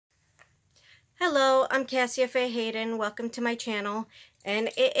Hello, I'm Cassia Faye Hayden. Welcome to my channel, and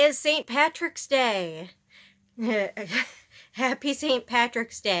it is St. Patrick's Day. Happy St.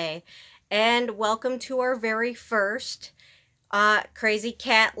 Patrick's Day, and welcome to our very first Crazy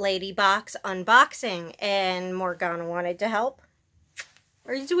Cat Lady box unboxing. And Morgana wanted to help.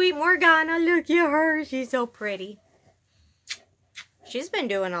 Our sweet Morgana, look at her. She's so pretty. She's been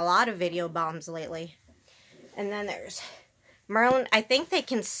doing a lot of video bombs lately. And then there's Merlin. I think they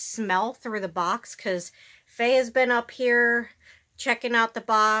can smell through the box because Faye has been up here checking out the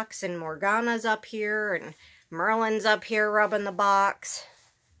box, and Morgana's up here, and Merlin's up here rubbing the box.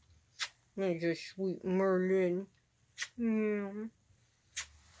 He's a sweet Merlin.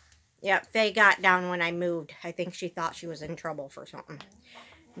 Yep, Faye got down when I moved. I think she thought she was in trouble for something.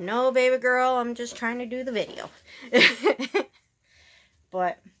 No, baby girl, I'm just trying to do the video.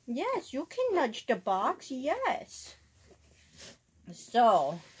 But, yes, you can nudge the box, yes.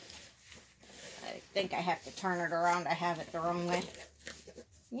 So, I think I have to turn it around. I have it the wrong way.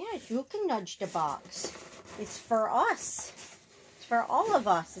 Yes, you can nudge the box. It's for us. It's for all of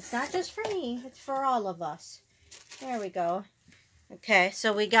us. It's not just for me. It's for all of us. There we go. Okay,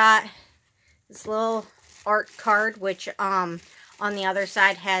 so we got this little art card, which on the other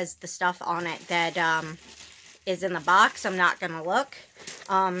side has the stuff on it that is in the box. I'm not going to look.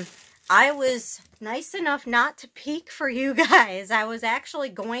 I was nice enough not to peek for you guys. I was actually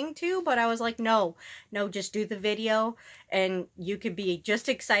going to, but I was like, no, just do the video, and you could be just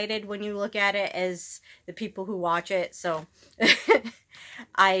excited when you look at it as the people who watch it. So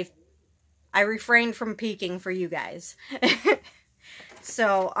I refrained from peeking for you guys.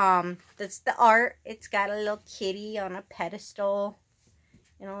 So that's the art. It's got a little kitty on a pedestal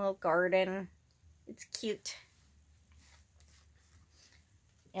in a little garden. It's cute.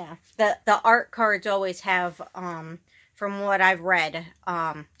 Yeah, the art cards always have, from what I've read,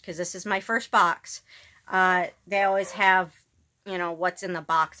 because this is my first box, they always have, you know, what's in the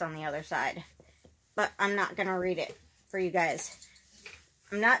box on the other side. But I'm not going to read it for you guys.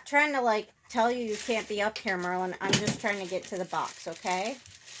 I'm not trying to, like, tell you you can't be up here, Merlin. I'm just trying to get to the box, okay?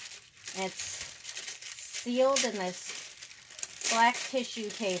 It's sealed in this black tissue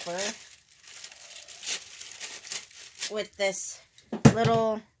paper with this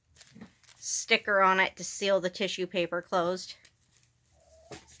little sticker on it to seal the tissue paper closed.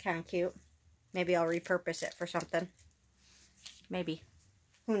 It's kind of cute. Maybe I'll repurpose it for something. Maybe.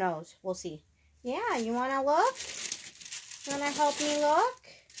 Who knows? We'll see. Yeah, you want to look? You want to help me look?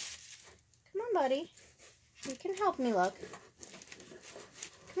 Come on, buddy. You can help me look.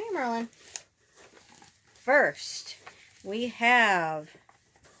 Come here, Merlin. First, we have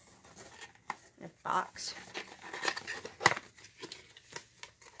a box.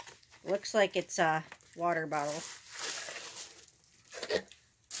 Looks like it's a water bottle.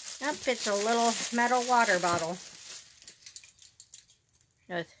 Yep, it's a little metal water bottle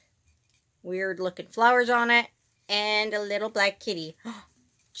with weird looking flowers on it and a little black kitty.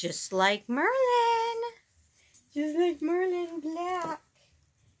 Just like Merlin. Just like Merlin, black.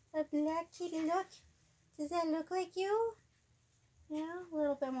 A black kitty, look. Does that look like you? Yeah, a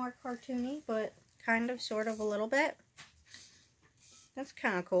little bit more cartoony, but kind of, sort of, a little bit. That's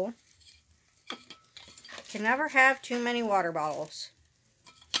kind of cool. Can never have too many water bottles.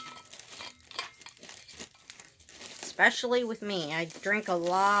 Especially with me. I drink a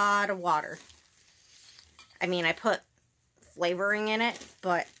lot of water. I mean, I put flavoring in it,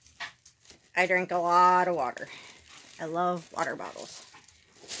 but I drink a lot of water. I love water bottles.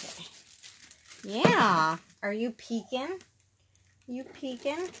 Okay. Yeah. Are you peeking? You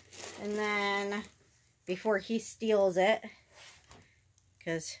peeking? And then, before he steals it,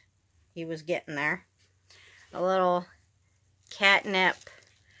 because he was getting there, a little catnip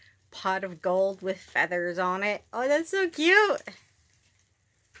pot of gold with feathers on it. Oh, that's so cute.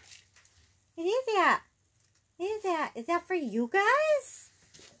 What is that? What is that? Is that for you guys?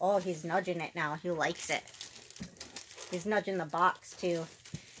 Oh, he's nudging it now. He likes it. He's nudging the box, too.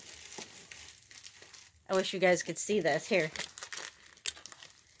 I wish you guys could see this. Here.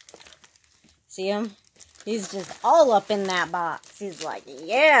 See him? He's just all up in that box. He's like,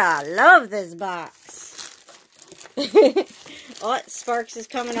 yeah, I love this box. Oh, Sparks is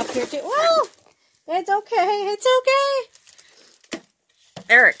coming up here too. Well, it's okay. It's okay.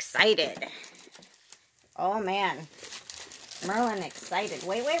 They're excited. Oh, man. Merlin excited.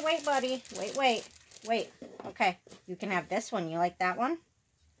 Wait, buddy. Wait. Okay. You can have this one. You like that one?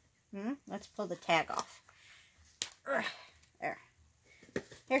 Let's pull the tag off. There.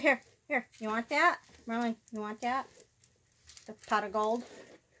 Here. You want that? Merlin, you want that? The pot of gold?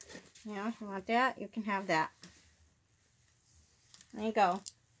 Yeah, you want that? You can have that. There you go.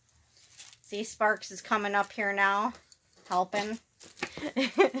 See, Sparks is coming up here now, helping.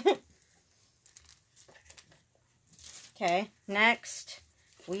 Okay, next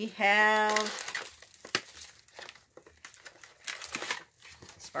we have...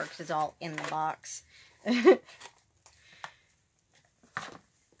 Sparks is all in the box. A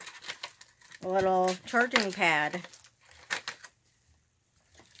little charging pad.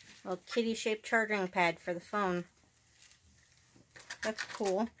 A little kitty-shaped charging pad for the phone. That's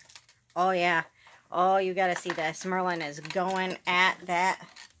cool. Oh, yeah. Oh, you gotta see this. Merlin is going at that.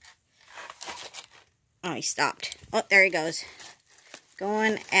 Oh, he stopped. Oh, there he goes.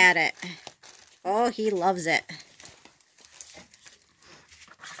 Going at it. Oh, he loves it.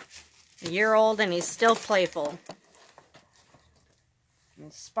 A year old and he's still playful.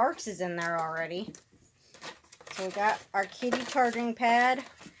 And Sparks is in there already. So we got our kitty charging pad.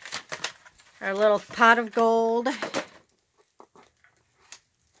 Our little pot of gold.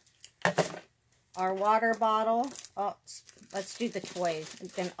 Our water bottle. Oh, let's do the toy.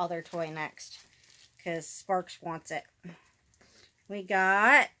 The other toy next. Because Sparks wants it. We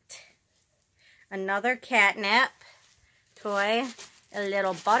got another catnip toy. A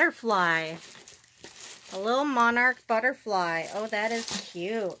little butterfly. A little monarch butterfly. Oh, that is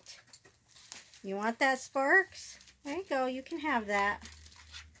cute. You want that, Sparks? There you go. You can have that.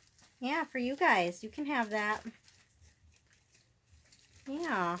 Yeah, for you guys. You can have that.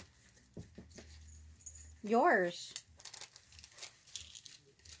 Yeah. Yours.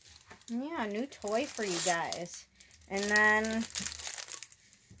 Yeah, new toy for you guys. And then,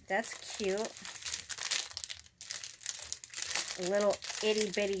 that's cute. A little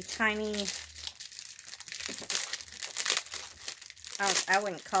itty bitty tiny, oh, I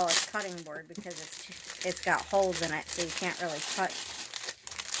wouldn't call it a cutting board because it's got holes in it, so you can't really cut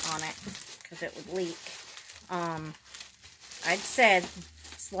on it because it would leak. I'd say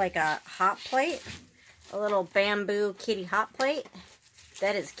it's like a hot plate, a little bamboo kitty hot plate.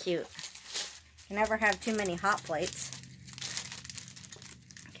 That is cute. You never have too many hot plates.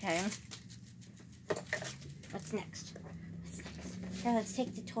 Okay. What's next? Here, let's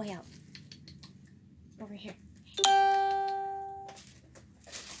take the toy out. Over here.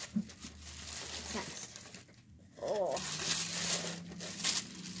 What's next? Oh.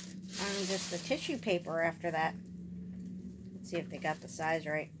 And just the tissue paper after that. Let's see if they got the size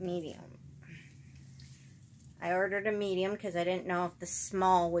right. Medium. I ordered a medium because I didn't know if the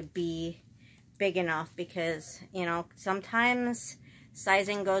small would be big enough because, you know, sometimes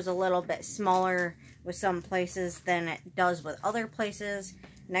sizing goes a little bit smaller with some places than it does with other places.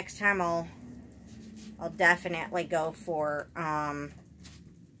 Next time I'll definitely go for a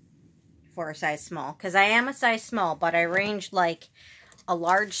size small, because I am a size small, but I range like a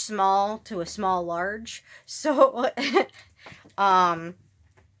large small to a small large. So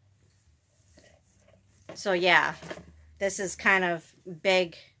so yeah, this is kind of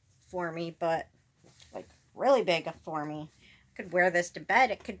big for me, but like really big for me. I could wear this to bed.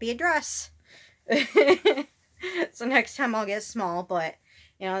 It could be a dress. So next time I'll get small, but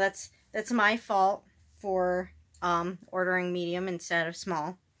you know, that's my fault for ordering medium instead of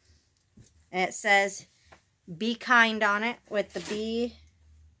small. And it says be kind on it with the B.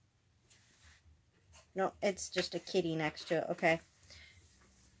 No, it's just a kitty next to it. Okay.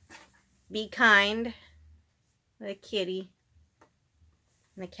 Be kind. The kitty.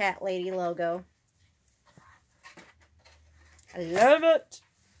 And the cat lady logo. I love it.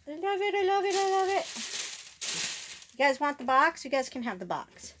 I love it, I love it, I love it. You guys want the box? You guys can have the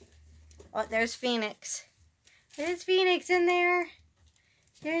box. Oh, there's Phoenix. There's Phoenix in there.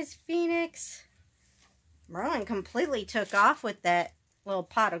 There's Phoenix. Merlin completely took off with that little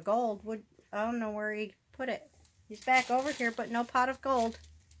pot of gold. I don't know where he put it. He's back over here, but no pot of gold.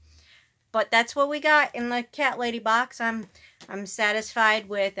 But that's what we got in the cat lady box. I'm satisfied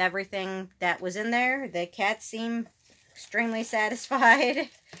with everything that was in there. The cats seem extremely satisfied.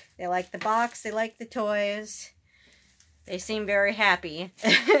 They like the box. They like the toys. They seem very happy.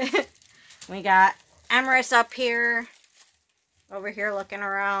 We got Emerus up here. Over here looking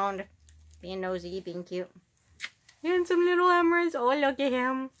around. Being nosy, being cute. Handsome little Emerus. Oh, look at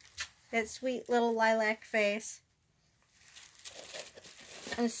him. That sweet little lilac face.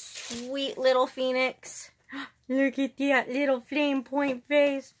 And sweet little Phoenix. Look at that little flame point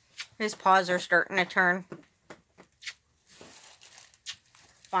face. His paws are starting to turn.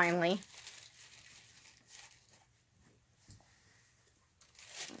 Finally.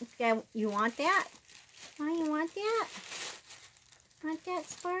 Okay, you want that? Oh, you want that? Want that,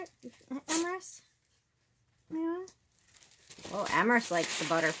 Spark? Emerus? Yeah. Oh, Emerus likes the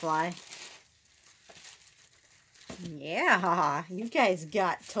butterfly. Yeah, you guys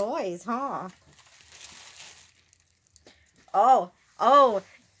got toys, huh? Oh,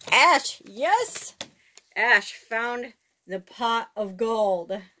 Ash, yes! Ash found the pot of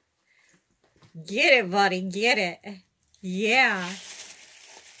gold. Get it, buddy, get it. Yeah.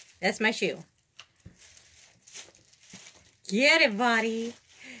 That's my shoe. Get it, buddy.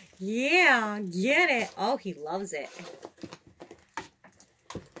 Yeah, get it. Oh, he loves it.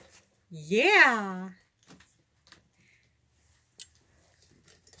 Yeah.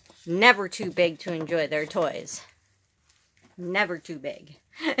 Never too big to enjoy their toys. Never too big.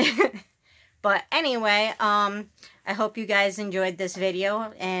 But anyway, I hope you guys enjoyed this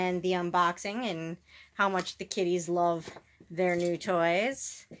video and the unboxing and how much the kitties love their new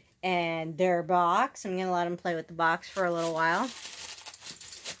toys and their box. I'm going to let them play with the box for a little while.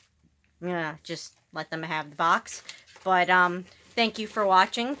 I'm going to just let them have the box. But thank you for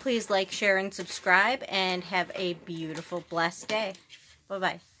watching. Please like, share, and subscribe. And have a beautiful, blessed day.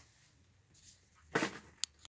 Bye-bye.